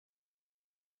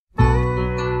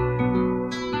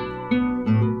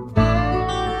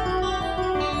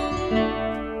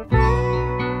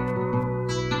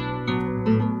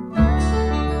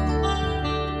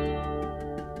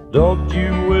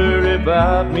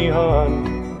got me,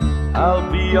 hon,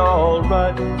 I'll be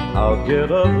alright, I'll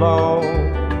get along.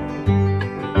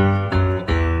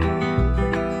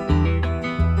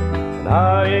 And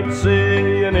I ain't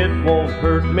saying it won't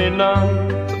hurt me none,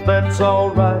 but that's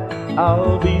alright,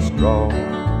 I'll be strong.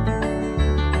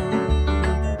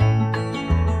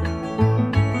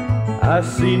 I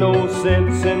see no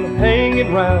sense in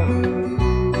hanging round,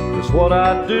 just what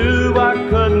I do I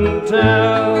couldn't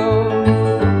tell.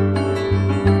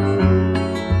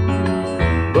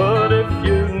 But if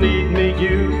you need me,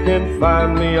 you can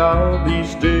find me. I'll be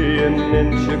staying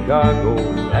in Chicago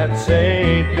at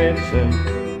St. Vincent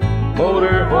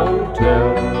Motor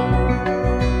Hotel.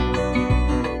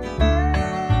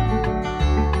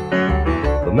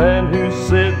 The man who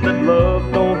said that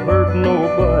love don't hurt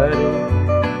nobody,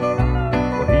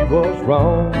 was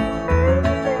wrong.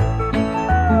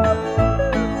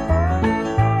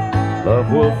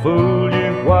 Love will fool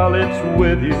you while it's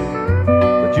with you,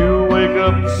 but you'll wake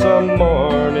up some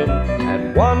morning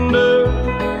and wonder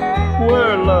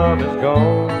where love is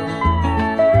gone.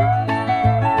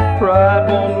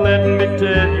 Pride won't let me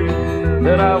tell you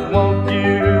that I want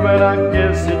you, and I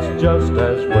guess it's just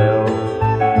as well.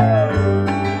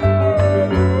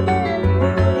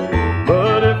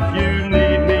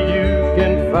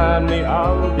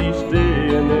 I'll be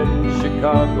staying in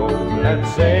Chicago at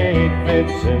St.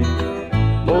 Vincent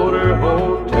Motor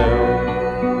Hotel.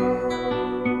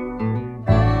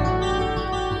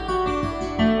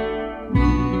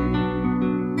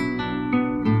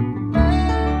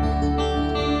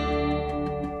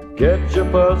 Catch a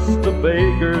bus to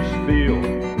Bakersfield,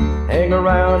 hang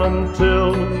around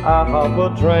until I hop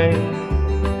a train.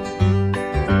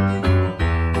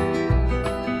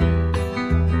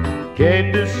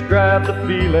 Can't describe the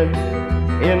feeling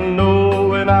in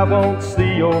knowing I won't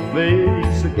see your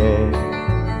face again.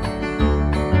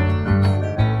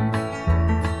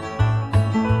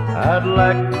 I'd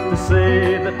like to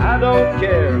say that I don't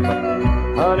care, but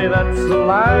honey, that's a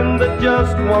line that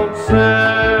just won't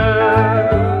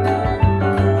sell.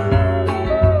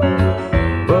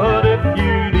 But if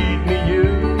you need me, you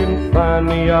can find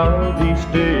me. I'll be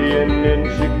staying in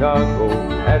Chicago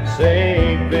at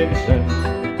St. Vincent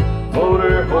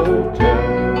Motor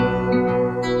Hotel.